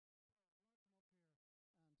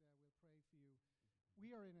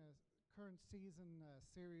We are in a current season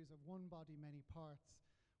series of One Body, Many Parts,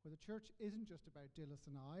 where the church isn't just about Dillis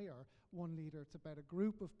and I or one leader. It's about a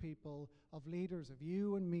group of people, of leaders, of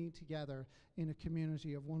you and me together in a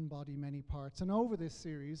community of one body, many parts. And over this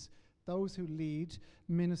series, those who lead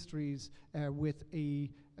ministries with a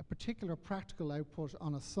particular practical output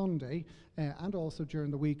on a Sunday and also during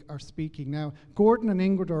the week are speaking. Now, Gordon and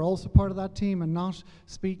Ingrid are also part of that team and not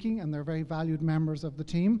speaking, and they're very valued members of the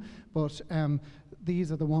team, but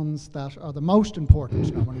these are the ones that are the most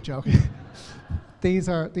important. No, I'm only joking.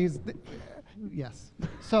 Yes.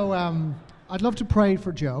 So I'd love to pray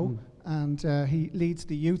for Joe, and he leads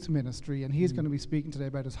the youth ministry, and he's going to be speaking today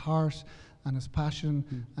about his heart and his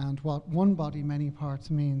passion and what one body, many parts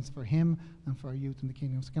means for him and for our youth in the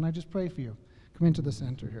kingdom. So can I just pray for you? Come into the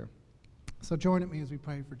center here. So join at me as we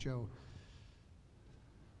pray for Joe.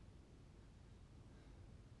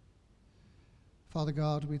 Father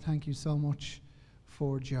God, we thank you so much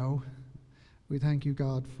for Joe. We thank you,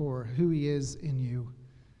 God, for who he is in you.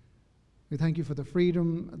 We thank you for the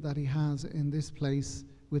freedom that he has in this place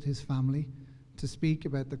with his family to speak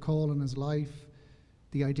about the call in his life,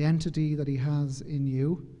 the identity that he has in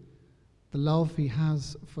you, the love he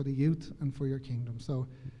has for the youth and for your kingdom. So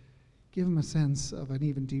give him a sense of an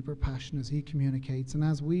even deeper passion as he communicates and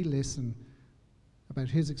as we listen about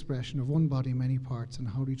his expression of one body, many parts in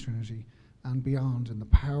Holy Trinity and beyond. In the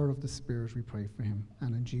power of the Spirit we pray for him.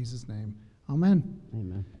 And in Jesus' name, amen.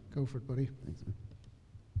 Amen. Go for it, buddy. Thanks, man.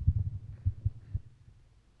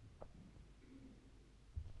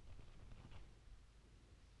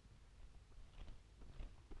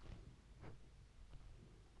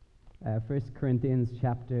 First Corinthians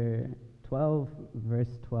chapter 12,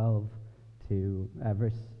 verse 12 to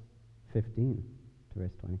verse 15 to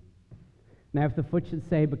verse 20. Now if the foot should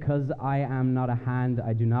say, because I am not a hand,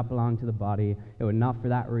 I do not belong to the body, it would not for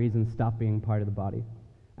that reason stop being part of the body.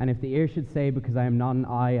 And if the ear should say, because I am not an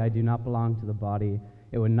eye, I do not belong to the body,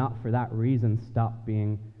 it would not for that reason stop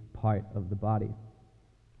being part of the body.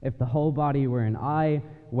 If the whole body were an eye,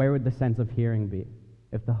 where would the sense of hearing be?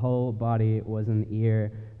 If the whole body was an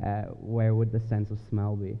ear, where would the sense of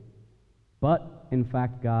smell be? But, in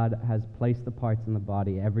fact, God has placed the parts in the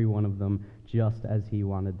body, every one of them, just as he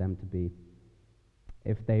wanted them to be.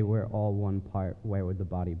 If they were all one part, where would the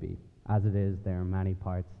body be? As it is, there are many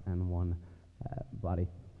parts and one body.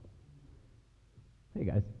 Hey,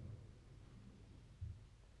 guys.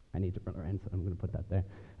 I need to run around, so I'm going to put that there.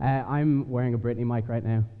 I'm wearing a Brittany mic right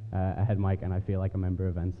now, a head mic, and I feel like a member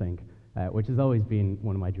of NSYNC. Which has always been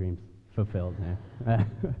one of my dreams fulfilled now.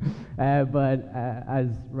 But as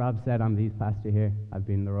Rob said, I'm the youth pastor here. I've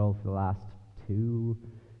been in the role for the last two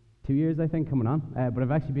years, I think, coming on. But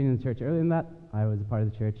I've actually been in the church earlier than that. I was a part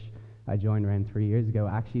of the church. I joined around 3 years ago,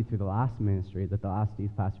 actually through the last ministry that the last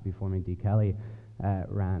youth pastor before me, D. Kelly,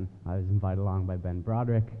 ran. I was invited along by Ben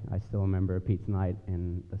Broderick. I still remember a pizza night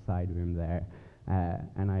in the side room there.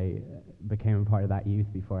 And I became a part of that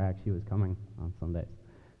youth before I actually was coming on Sundays.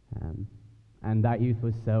 And that youth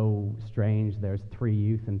was so strange. There's 3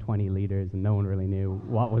 youth and 20 leaders, and no one really knew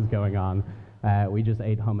what was going on. We just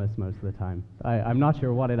ate hummus most of the time. I'm not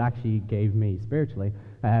sure what it actually gave me spiritually,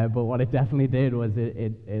 but what it definitely did was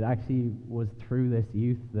it actually was through this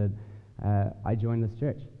youth that I joined this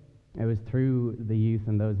church. It was through the youth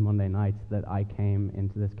and those Monday nights that I came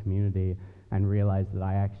into this community and realized that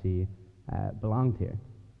I actually belonged here.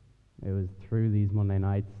 It was through these Monday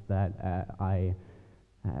nights that I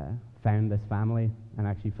found this family and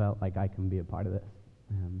actually felt like I can be a part of this.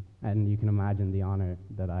 And you can imagine the honor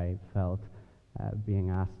that I felt being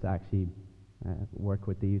asked to actually work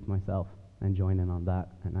with the youth myself and join in on that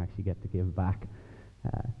and actually get to give back.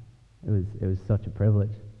 It was such a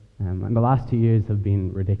privilege. And the last 2 years have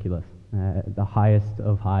been ridiculous. The highest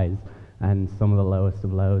of highs and some of the lowest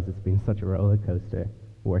of lows. It's been such a roller coaster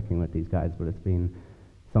working with these guys, but it's been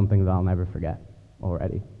something that I'll never forget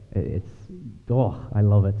already. I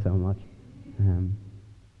love it so much.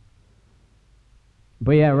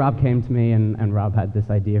 But yeah, Rob came to me and Rob had this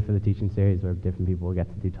idea for the teaching series where different people will get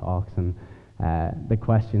to do talks, and the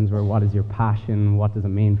questions were, what is your passion? What does it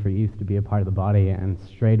mean for youth to be a part of the body? And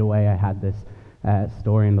straight away I had this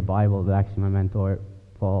story in the Bible that actually my mentor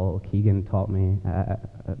Paul Keegan taught me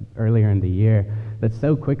earlier in the year that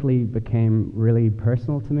so quickly became really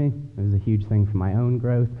personal to me. It was a huge thing for my own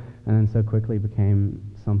growth, and then so quickly became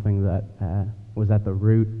something that was at the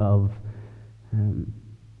root of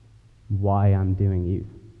why I'm doing youth.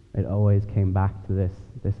 It always came back to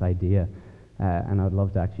this idea, and I'd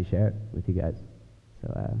love to actually share it with you guys.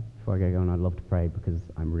 So before I get going, I'd love to pray because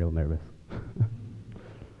I'm real nervous.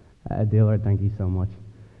 Dear Lord, thank you so much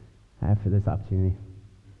for this opportunity.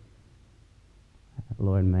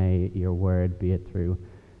 Lord, may your word, be it through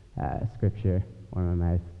scripture or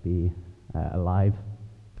my mouth, be alive,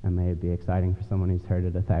 and may it be exciting for someone who's heard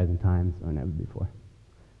it 1,000 times or never before.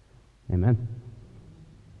 Amen.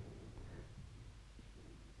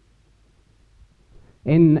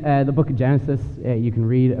 In the book of Genesis, you can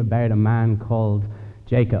read about a man called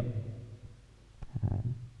Jacob.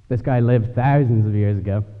 This guy lived thousands of years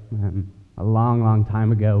ago, a long, long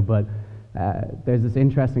time ago, but there's this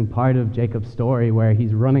interesting part of Jacob's story where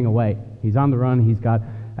he's running away. He's on the run, he's got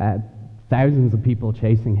thousands of people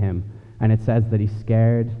chasing him, and it says that he's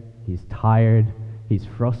scared, he's tired, he's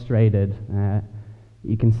frustrated.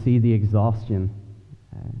 You can see the exhaustion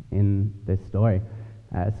in this story.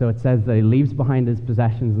 So it says that he leaves behind his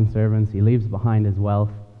possessions and servants, he leaves behind his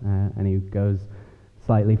wealth, and he goes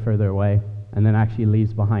slightly further away, and then actually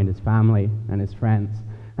leaves behind his family and his friends.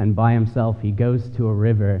 And by himself, he goes to a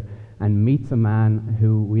river and meets a man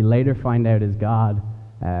who we later find out is God,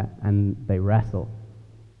 and they wrestle.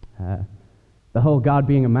 The whole God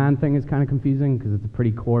being a man thing is kind of confusing because it's a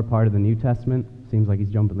pretty core part of the New Testament. Seems like he's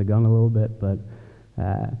jumping the gun a little bit, but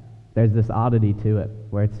there's this oddity to it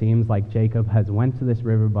where it seems like Jacob has went to this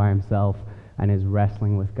river by himself and is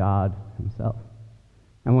wrestling with God himself.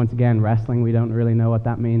 And once again, wrestling, we don't really know what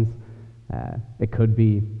that means. It could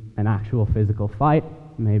be an actual physical fight.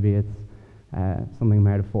 Maybe it's something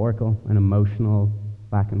metaphorical, an emotional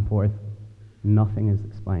back and forth. Nothing is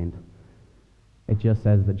explained. It just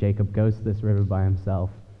says that Jacob goes to this river by himself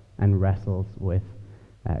and wrestles with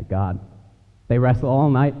God. They wrestle all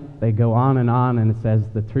night. They go on, and it says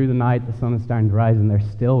that through the night the sun is starting to rise and they're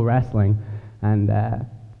still wrestling, and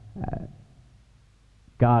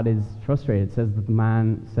God is frustrated. It says that the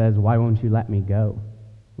man says, "Why won't you let me go?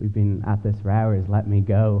 We've been at this for hours, let me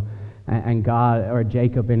go." And God, or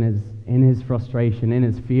Jacob, in his frustration, in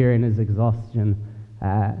his fear, in his exhaustion,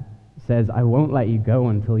 says, "I won't let you go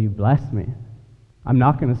until you bless me. I'm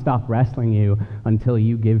not going to stop wrestling you until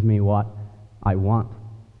you give me what I want."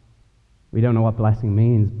 We don't know what blessing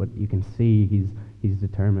means, but you can see he's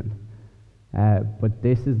determined. But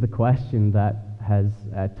this is the question that has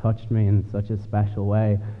touched me in such a special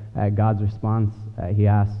way. God's response, he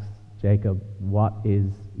asks Jacob, "What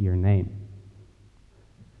is your name?"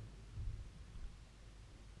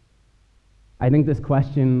 I think this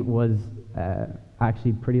question was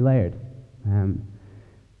actually pretty layered.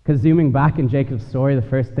 Because zooming back in Jacob's story, the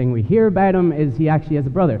first thing we hear about him is he actually has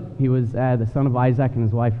a brother. He was the son of Isaac and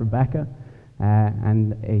his wife Rebekah,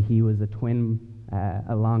 and he was a twin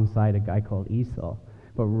alongside a guy called Esau.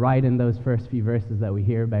 But right in those first few verses that we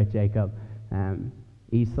hear about Jacob,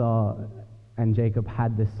 Esau and Jacob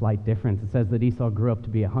had this slight difference. It says that Esau grew up to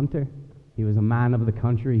be a hunter. He was a man of the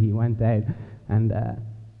country. He went out and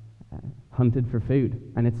hunted for food.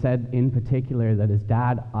 And it said in particular that his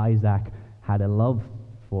dad, Isaac, had a love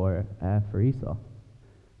for Esau.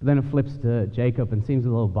 But then it flips to Jacob and seems a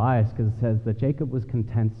little biased because it says that Jacob was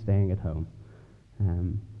content staying at home.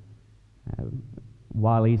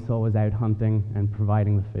 While Esau was out hunting and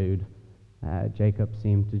providing the food, Jacob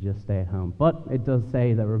seemed to just stay at home. But it does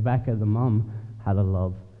say that Rebekah, the mum, had a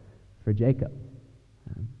love for Jacob.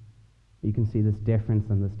 You can see this difference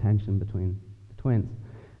and this tension between the twins.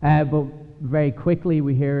 But very quickly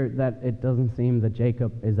we hear that it doesn't seem that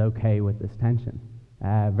Jacob is okay with this tension.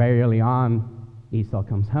 Very early on, Esau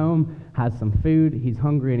comes home, has some food, he's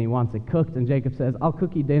hungry and he wants it cooked, and Jacob says, "I'll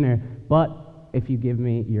cook you dinner, but if you give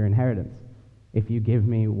me your inheritance, if you give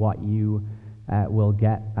me what you will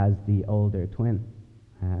get as the older twin."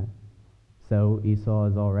 So Esau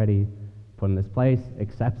is already put in this place,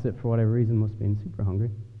 accepts it for whatever reason, must have been super hungry.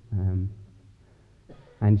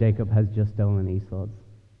 And Jacob has just stolen Esau's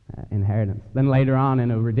inheritance. Then later on,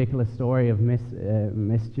 in a ridiculous story of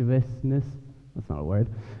mischievousness, that's not a word,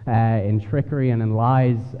 in trickery and in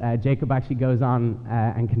lies, Jacob actually goes on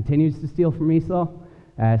and continues to steal from Esau,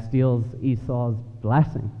 steals Esau's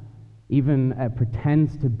blessing, even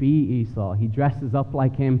pretends to be Esau. He dresses up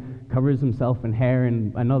like him, covers himself in hair,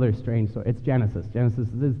 in another strange story. It's Genesis.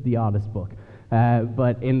 Genesis is the oddest book.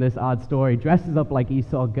 But in this odd story, dresses up like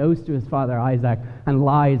Esau, goes to his father Isaac, and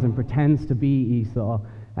lies and pretends to be Esau,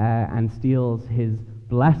 and steals his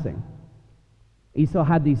blessing. Esau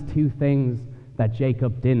had these two things that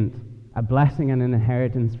Jacob didn't, a blessing and an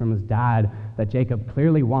inheritance from his dad that Jacob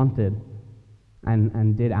clearly wanted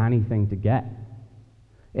and did anything to get.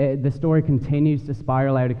 The story continues to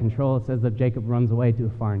spiral out of control. It says that Jacob runs away to a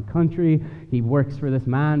foreign country. He works for this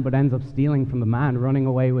man, but ends up stealing from the man, running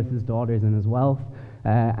away with his daughters and his wealth.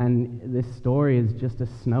 And this story is just a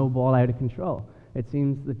snowball out of control. It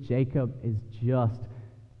seems that Jacob is just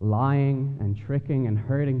lying and tricking and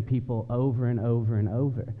hurting people over and over and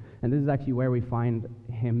over. And this is actually where we find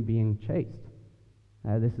him being chased.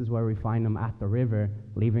 This is where we find him at the river,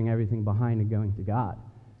 leaving everything behind and going to God.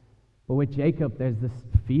 But with Jacob, there's this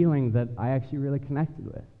feeling that I actually really connected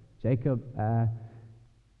with. Jacob,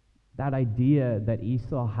 that idea that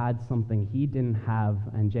Esau had something he didn't have,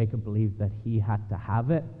 and Jacob believed that he had to have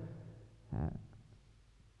it,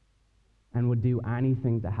 and would do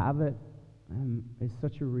anything to have it, is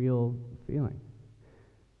such a real feeling.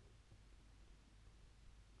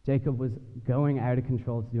 Jacob was going out of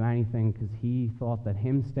control to do anything because he thought that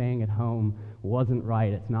him staying at home wasn't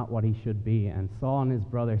right. It's not what he should be, and saw in his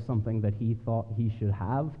brother something that he thought he should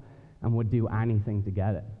have and would do anything to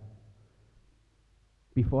get it.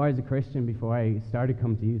 Before I was a Christian, before I started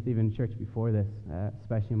coming to youth, even church before this,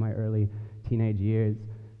 especially in my early teenage years,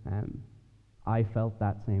 I felt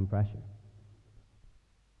that same pressure.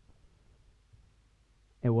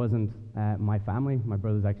 It wasn't my family. My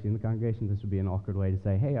brother's actually in the congregation. This would be an awkward way to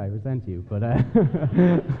say, hey, I resent you. But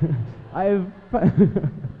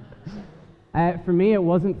for me, it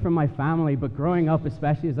wasn't from my family. But growing up,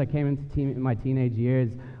 especially as I came into my teenage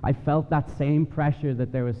years, I felt that same pressure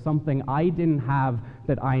that there was something I didn't have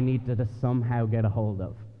that I needed to somehow get a hold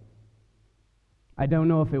of. I don't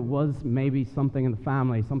know if it was maybe something in the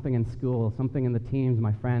family, something in school, something in the teams,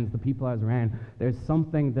 my friends, the people I was around. There's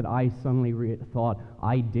something that I suddenly thought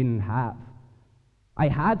I didn't have. I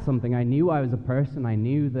had something. I knew I was a person. I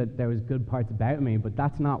knew that there was good parts about me, but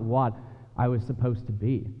that's not what I was supposed to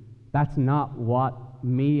be. That's not what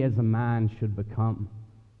me as a man should become.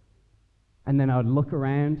 And then I would look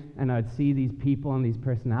around and I would see these people and these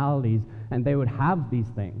personalities, and they would have these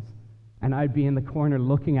things. And I'd be in the corner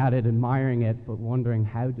looking at it, admiring it, but wondering,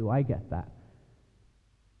 how do I get that?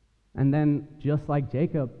 And then, just like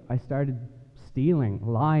Jacob, I started stealing,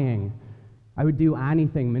 lying. I would do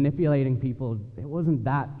anything, manipulating people. It wasn't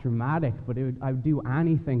that dramatic, but I would do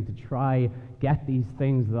anything to try get these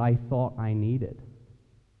things that I thought I needed.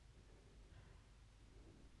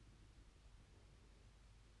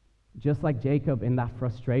 Just like Jacob in that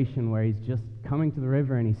frustration where he's just coming to the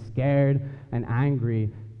river and he's scared and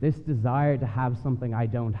angry, this desire to have something I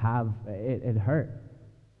don't have, it hurt.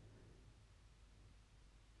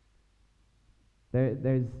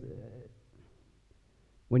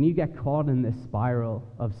 When you get caught in this spiral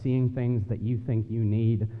of seeing things that you think you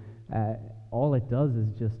need, all it does is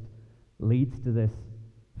just leads to this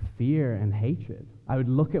fear and hatred. I would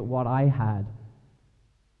look at what I had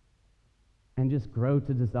and just grow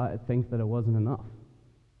to think that it wasn't enough.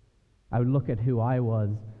 I would look at who I was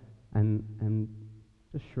and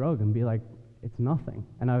just shrug and be like, it's nothing.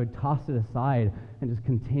 And I would toss it aside and just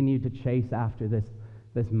continue to chase after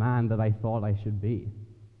this man that I thought I should be.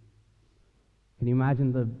 Can you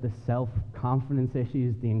imagine the self-confidence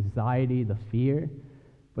issues, the anxiety, the fear?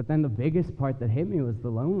 But then the biggest part that hit me was the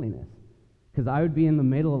loneliness. Because I would be in the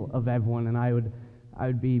middle of everyone, and I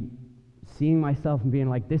would be seeing myself and being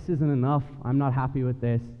like, this isn't enough, I'm not happy with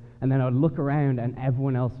this. And then I would look around and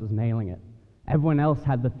everyone else was nailing it. Everyone else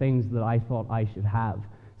had the things that I thought I should have.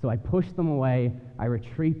 So I push them away, I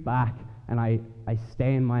retreat back, and I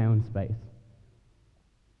stay in my own space.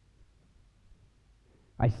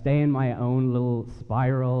 I stay in my own little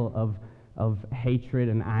spiral of hatred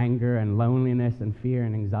and anger and loneliness and fear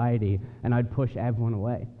and anxiety, and I'd push everyone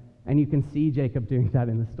away. And you can see Jacob doing that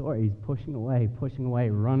in the story. He's pushing away,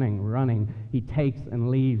 running. He takes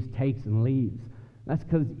and leaves. That's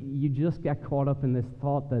because you just get caught up in this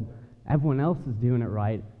thought that everyone else is doing it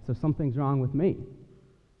right, so something's wrong with me.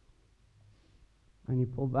 And you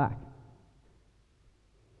pull back.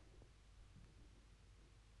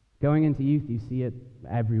 Going into youth, you see it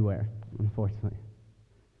everywhere, unfortunately.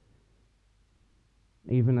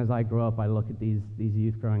 Even as I grow up, I look at these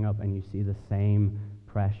youth growing up, and you see the same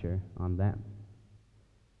pressure on them.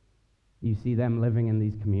 You see them living in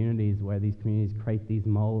these communities where these communities create these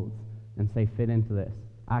molds and say, fit into this,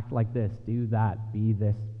 act like this, do that, be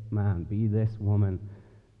this man, be this woman,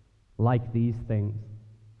 like these things,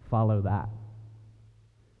 follow that.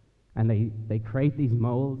 And they create these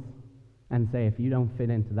molds and say, if you don't fit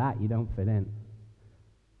into that, you don't fit in.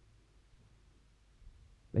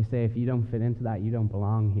 They say, if you don't fit into that, you don't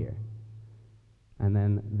belong here. And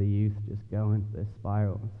then the youth just go into this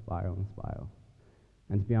spiral.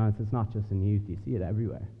 And to be honest, it's not just in youth, you see it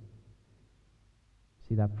everywhere. You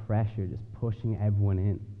see that pressure just pushing everyone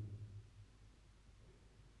in.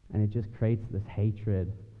 And it just creates this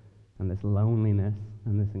hatred and this loneliness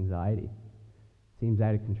and this anxiety. It seems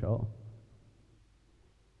out of control.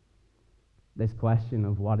 This question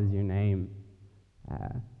of what is your name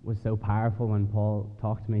was so powerful when Paul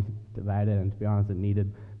talked to me about it, and to be honest, it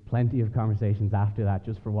needed plenty of conversations after that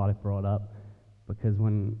just for what it brought up. Because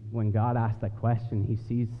when God asked that question, he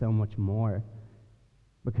sees so much more.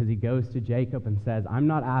 Because he goes to Jacob and says, I'm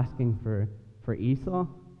not asking for Esau.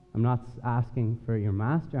 I'm not asking for your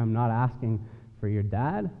master. I'm not asking for your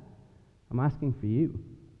dad. I'm asking for you.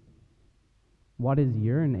 What is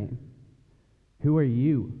your name? Who are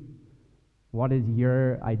you? What is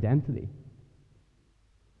your identity?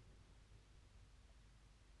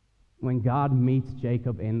 When God meets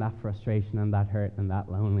Jacob in that frustration and that hurt and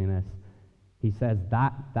that loneliness, he says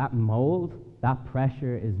that mold, that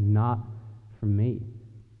pressure is not for me.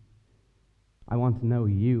 I want to know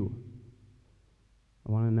you.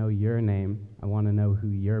 I want to know your name. I want to know who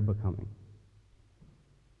you're becoming.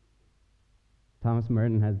 Thomas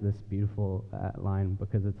Merton has this beautiful line,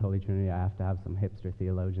 because it's Holy Trinity, I have to have some hipster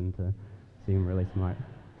theologian to seem really smart.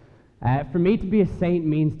 For me to be a saint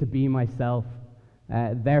means to be myself.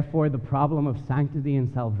 Therefore, the problem of sanctity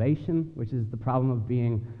and salvation, which is the problem of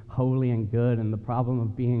being holy and good, and the problem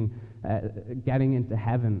of being getting into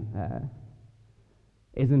heaven,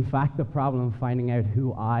 is in fact the problem of finding out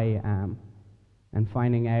who I am and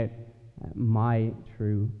finding out my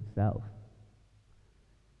true self.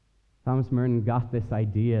 Thomas Merton got this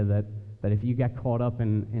idea that if you get caught up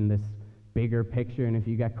in this bigger picture, and if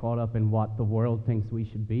you get caught up in what the world thinks we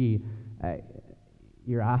should be,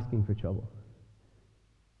 you're asking for trouble.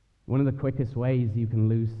 One of the quickest ways you can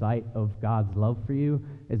lose sight of God's love for you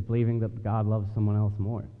is believing that God loves someone else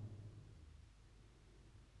more.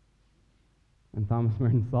 And Thomas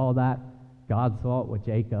Merton saw that. God saw it with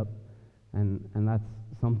Jacob. And that's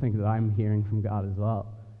something that I'm hearing from God as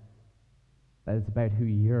well. That it's about who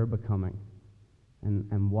you're becoming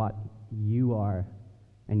and what you are,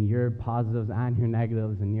 and your positives and your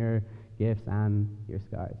negatives and your gifts and your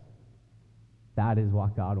scars. That is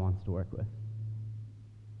what God wants to work with.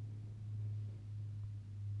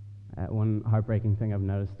 One heartbreaking thing I've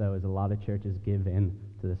noticed, though, is a lot of churches give in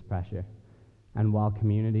to this pressure. And while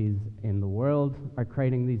communities in the world are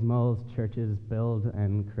creating these molds, churches build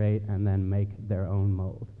and create and then make their own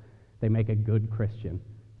mold. They make a good Christian,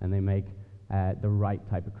 and they make the right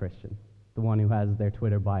type of Christian. The one who has their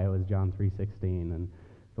Twitter bio as John 3:16, and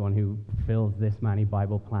the one who fills this many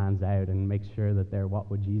Bible plans out and makes sure that their "what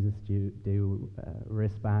would Jesus do"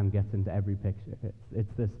 wristband gets into every picture.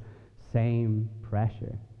 It's this same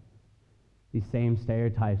pressure. These same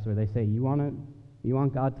stereotypes where they say, you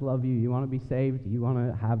want God to love you, you want to be saved, you want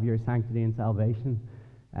to have your sanctity and salvation,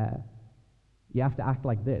 you have to act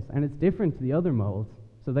like this. And it's different to the other molds.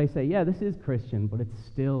 So they say, yeah, this is Christian, but it's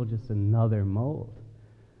still just another mold.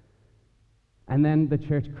 And then the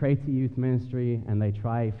church creates a youth ministry, and they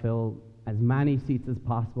try fill as many seats as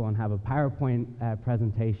possible and have a PowerPoint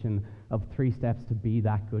presentation of 3 steps to be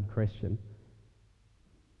that good Christian.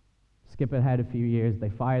 Skip ahead a few years, they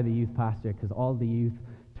fire the youth pastor because all the youth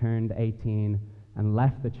turned 18 and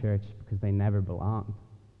left the church because they never belonged.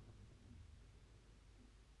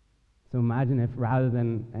 So imagine if, rather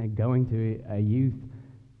than going to a youth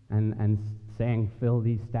and saying, fill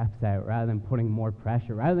these steps out, rather than putting more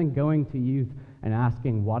pressure, rather than going to youth and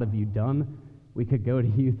asking, what have you done, we could go to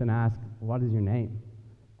youth and ask, what is your name?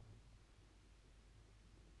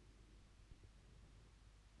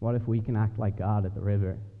 What if we can act like God at the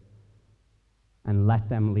river and let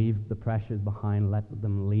them leave the pressures behind, let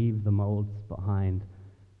them leave the molds behind,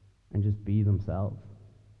 and just be themselves?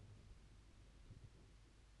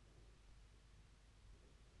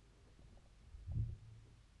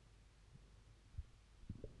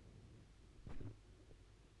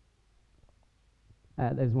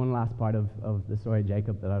 There's one last part of the story of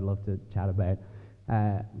Jacob that I'd love to chat about,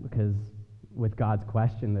 because with God's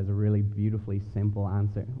question, there's a really beautifully simple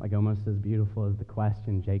answer, like almost as beautiful as the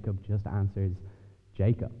question. Jacob just answers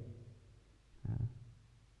Jacob.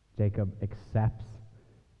 Jacob accepts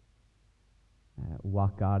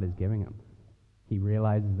what God is giving him. He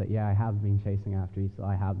realizes that, yeah, I have been chasing after Esau,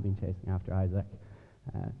 I have been chasing after Isaac,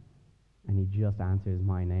 and he just answers,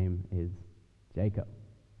 my name is Jacob.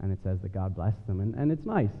 And it says that God blessed him. And it's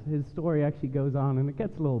nice. His story actually goes on, and it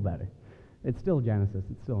gets a little better. It's still Genesis.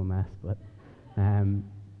 It's still a mess, but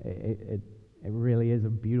it really is a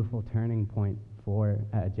beautiful turning point for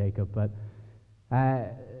Jacob. But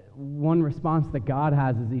one response that God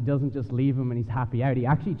has is he doesn't just leave him and he's happy out. He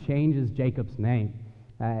actually changes Jacob's name.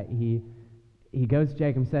 He goes to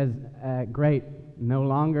Jacob and says, great, no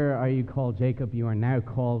longer are you called Jacob, you are now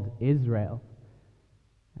called Israel.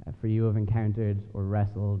 For you have encountered or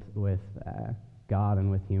wrestled with God and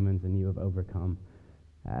with humans, and you have overcome.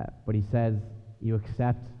 But he says, you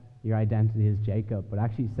accept your identity as Jacob, but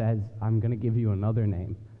actually says, I'm going to give you another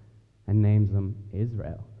name, and names him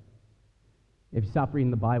Israel. If you stop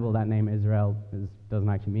reading the Bible, that name Israel doesn't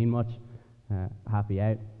actually mean much. Happy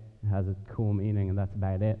out. It has a cool meaning, and that's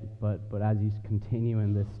about it. But as you continue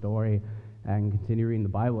in this story and continue reading the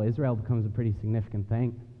Bible, Israel becomes a pretty significant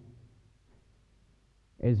thing.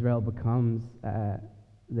 Israel becomes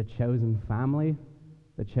the chosen family,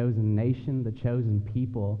 the chosen nation, the chosen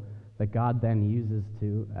people that God then uses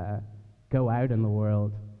to go out in the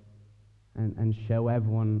world and show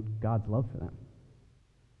everyone God's love for them.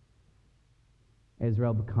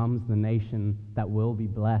 Israel becomes the nation that will be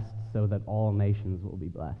blessed so that all nations will be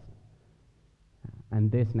blessed.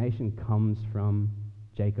 And this nation comes from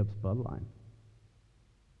Jacob's bloodline,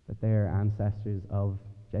 that they are ancestors of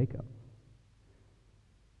Jacob.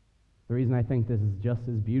 The reason I think this is just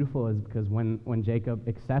as beautiful is because when Jacob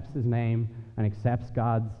accepts his name and accepts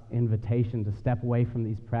God's invitation to step away from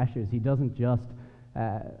these pressures, he doesn't just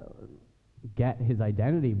get his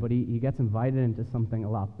identity, but he gets invited into something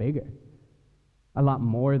a lot bigger, a lot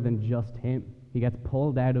more than just him. He gets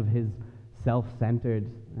pulled out of his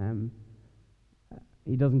self-centered,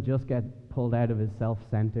 he doesn't just get pulled out of his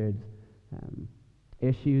self-centered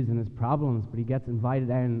issues and his problems, but he gets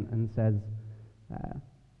invited out and says,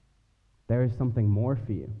 there is something more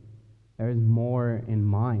for you. There is more in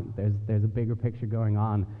mind. There's a bigger picture going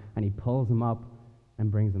on, and he pulls him up and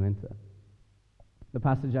brings him into it. The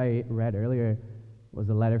passage I read earlier was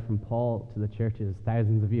a letter from Paul to the churches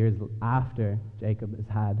thousands of years after Jacob has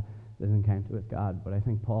had this encounter with God, but I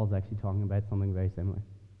think Paul's actually talking about something very similar.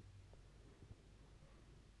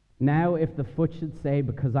 Now, if the foot should say,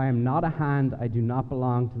 because I am not a hand, I do not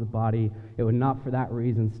belong to the body, it would not for that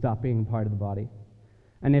reason stop being part of the body.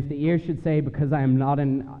 And if the ear should say, because I am not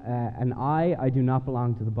an eye, I do not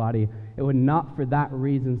belong to the body, it would not for that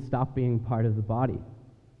reason stop being part of the body.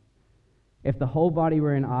 If the whole body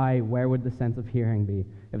were an eye, where would the sense of hearing be?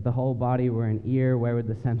 If the whole body were an ear, where would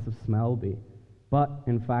the sense of smell be? But,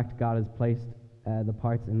 in fact, God has placed the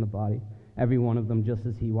parts in the body, every one of them just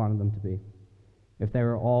as he wanted them to be. If they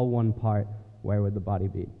were all one part, where would the body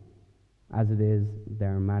be? As it is,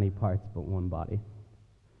 there are many parts, but one body.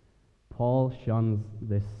 Paul shuns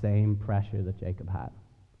this same pressure that Jacob had.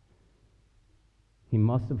 He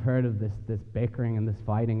must have heard of this bickering and this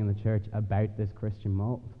fighting in the church about this Christian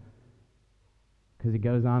mold. Because he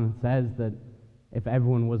goes on and says that if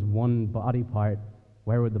everyone was one body part,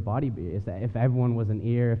 where would the body be? If everyone was an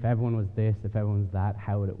ear, if everyone was this, if everyone's that,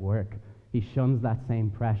 how would it work? He shuns that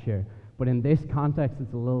same pressure. But in this context,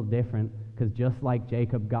 it's a little different, because just like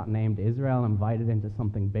Jacob got named Israel, invited into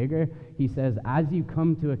something bigger, he says, as you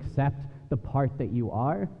come to accept the part that you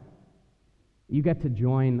are, you get to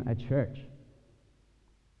join a church.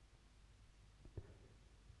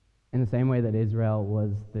 In the same way that Israel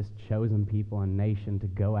was this chosen people and nation to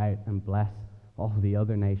go out and bless all the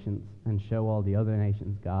other nations and show all the other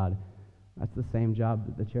nations God, that's the same job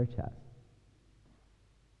that the church has.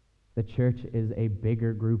 The church is a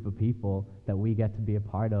bigger group of people that we get to be a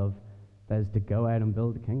part of, that is to go out and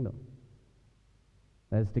build the kingdom.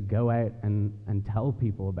 That is to go out and tell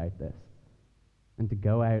people about this, and to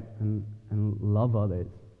go out and love others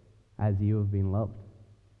as you have been loved.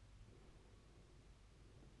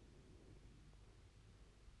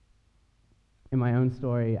 In my own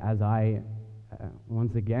story, as I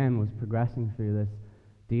once again was progressing through this,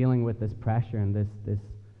 dealing with this pressure and this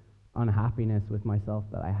unhappiness with myself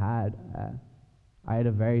that I had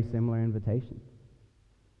a very similar invitation.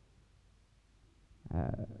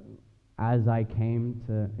 As I came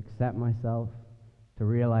to accept myself, to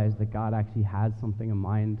realize that God actually has something in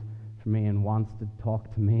mind for me and wants to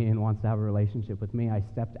talk to me and wants to have a relationship with me, I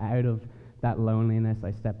stepped out of that loneliness,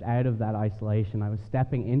 I stepped out of that isolation, I was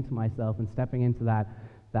stepping into myself and stepping into that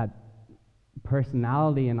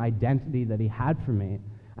personality and identity that he had for me.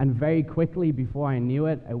 And very quickly, before I knew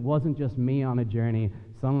it, it wasn't just me on a journey.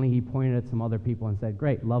 Suddenly he pointed at some other people and said,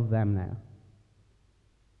 great, love them now.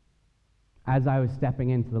 As I was stepping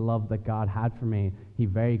into the love that God had for me, he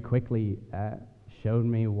very quickly showed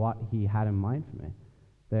me what he had in mind for me.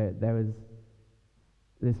 There was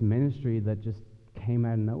this ministry that just came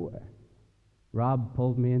out of nowhere. Rob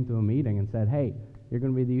pulled me into a meeting and said, hey, you're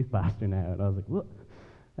going to be the youth pastor now. And I was like, what?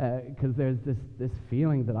 Because there's this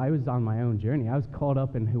feeling that I was on my own journey. I was caught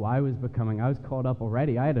up in who I was becoming. I was caught up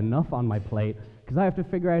already. I had enough on my plate because I have to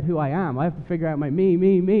figure out who I am. I have to figure out my me.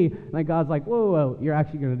 And then God's like, whoa, you're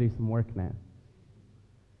actually going to do some work now.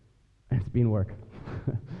 It's been work.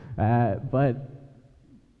 But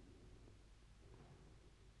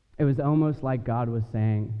it was almost like God was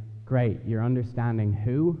saying, great, you're understanding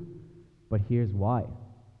who, but here's why.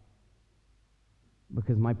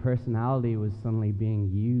 Because my personality was suddenly being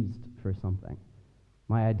used for something.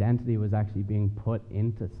 My identity was actually being put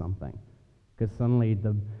into something. Because suddenly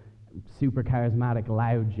the super charismatic,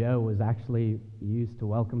 loud Joe was actually used to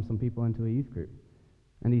welcome some people into a youth group.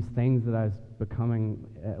 And these things that I was becoming,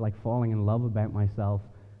 falling in love about myself,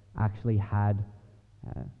 actually had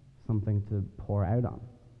something to pour out on.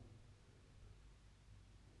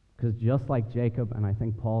 Because just like Jacob, and I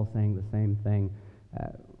think Paul's saying the same thing,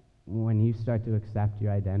 when you start to accept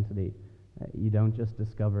your identity, you don't just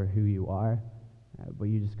discover who you are, but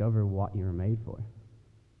you discover what you were made for.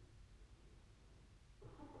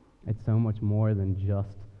 It's so much more than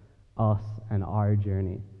just us and our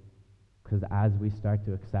journey. Because as we start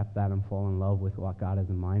to accept that and fall in love with what God has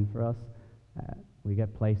in mind for us, we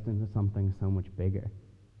get placed into something so much bigger.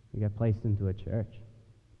 We get placed into a church.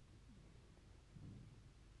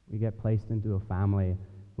 We get placed into a family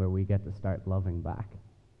where we get to start loving back.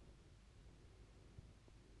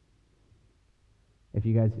 If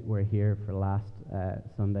you guys were here for last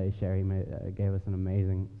Sunday, Sherry gave us an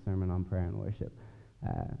amazing sermon on prayer and worship.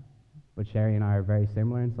 But Sherry and I are very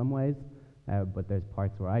similar in some ways, but there's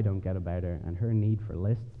parts where I don't get about her, and her need for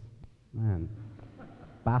lists, man,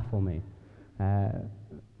 baffle me.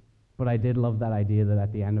 But I did love that idea that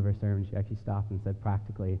at the end of her sermon, she actually stopped and said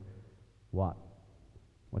practically, what?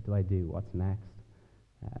 What do I do? What's next?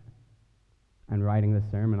 And writing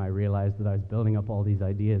this sermon, I realized that I was building up all these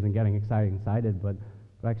ideas and getting excited, but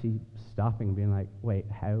actually stopping and being like, wait,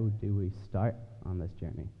 how do we start on this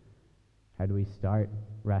journey? How do we start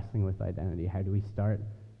wrestling with identity? How do we start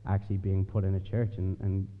actually being put in a church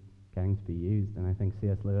and getting to be used? And I think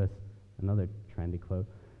C.S. Lewis, another trendy quote,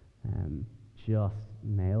 just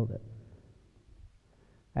nailed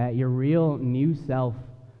it. Your real new self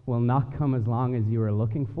will not come as long as you are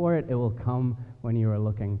looking for it. It will come when you are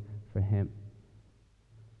looking for him.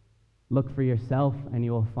 Look for yourself, and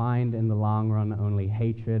you will find in the long run only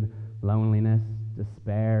hatred, loneliness,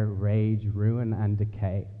 despair, rage, ruin, and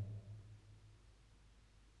decay.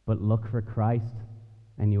 But look for Christ,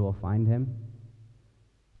 and you will find him,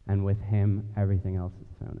 and with him, everything else is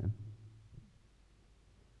thrown in.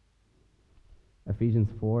 Ephesians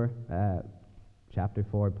 4, chapter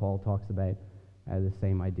 4, Paul talks about the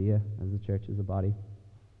same idea as the church as a body.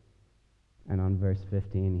 And on verse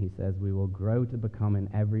 15, he says, we will grow to become in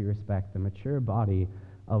every respect the mature body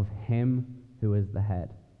of him who is the head,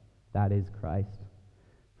 that is Christ.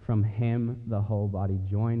 From him, the whole body,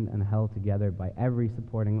 joined and held together by every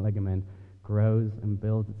supporting ligament, grows and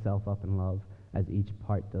builds itself up in love as each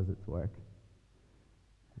part does its work.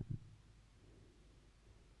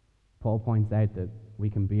 Paul points out that we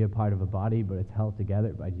can be a part of a body, but it's held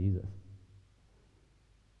together by Jesus.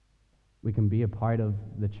 We can be a part of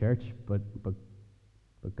the church, but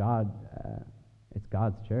God, it's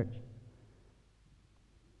God's church.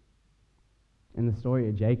 In the story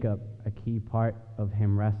of Jacob, a key part of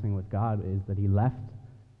him wrestling with God is that he left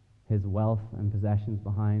his wealth and possessions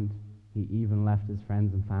behind. He even left his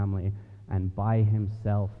friends and family, and by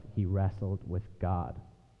himself he wrestled with God.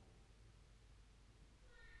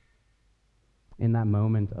 In that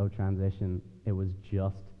moment of transition, it was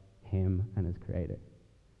just him and his Creator.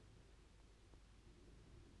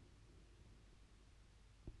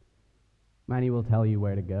 Many will tell you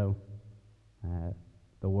where to go.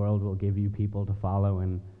 The world will give you people to follow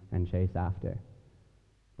and chase after.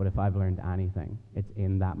 But if I've learned anything, it's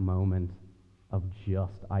in that moment of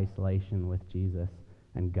just isolation with Jesus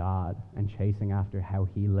and God and chasing after how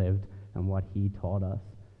he lived and what he taught us.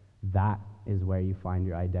 That is where you find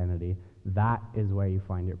your identity. That is where you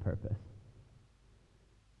find your purpose.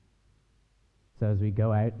 So as we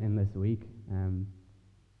go out in this week and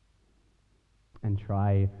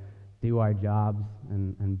try do our jobs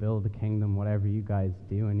and build the kingdom, whatever you guys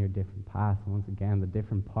do in your different paths. Once again, the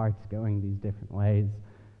different parts going these different ways.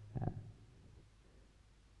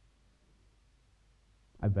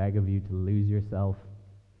 I beg of you to lose yourself,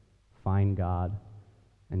 find God,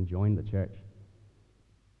 and join the church.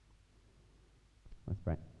 Let's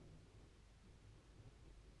pray.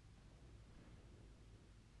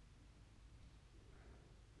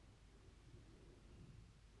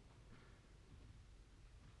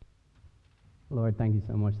 Lord, thank you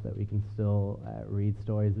so much that we can still read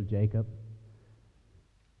stories of Jacob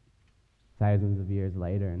thousands of years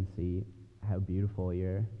later and see how beautiful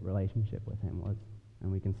your relationship with him was. And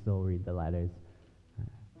we can still read the letters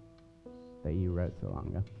that you wrote so long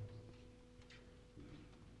ago.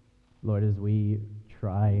 Lord, as we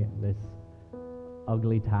try this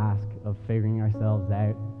ugly task of figuring ourselves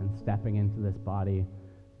out and stepping into this body,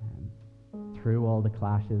 through all the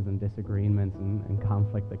clashes and disagreements and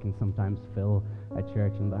conflict that can sometimes fill a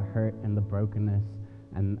church, and the hurt and the brokenness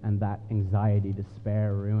and that anxiety,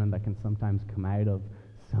 despair, ruin that can sometimes come out of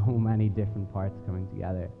so many different parts coming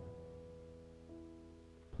together.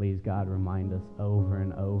 please, God, remind us over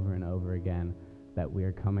and over and over again that we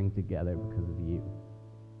are coming together because of you.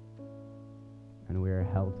 And we are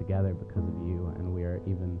held together because of you, and we are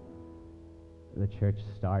even, the church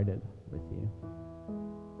started with you.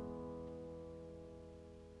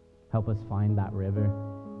 Help us find that river.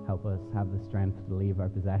 Help us have the strength to leave our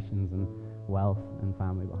possessions and wealth and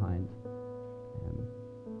family behind.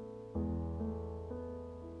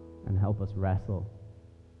 And help us wrestle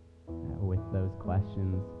with those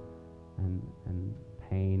questions and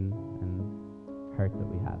pain and hurt that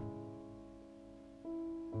we have.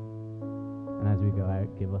 And as we go out,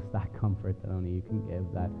 give us that comfort that only you can give,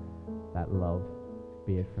 that love,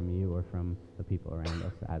 be it from you or from the people around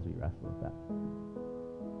us as we wrestle with that.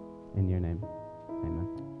 In your name,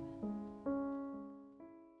 amen.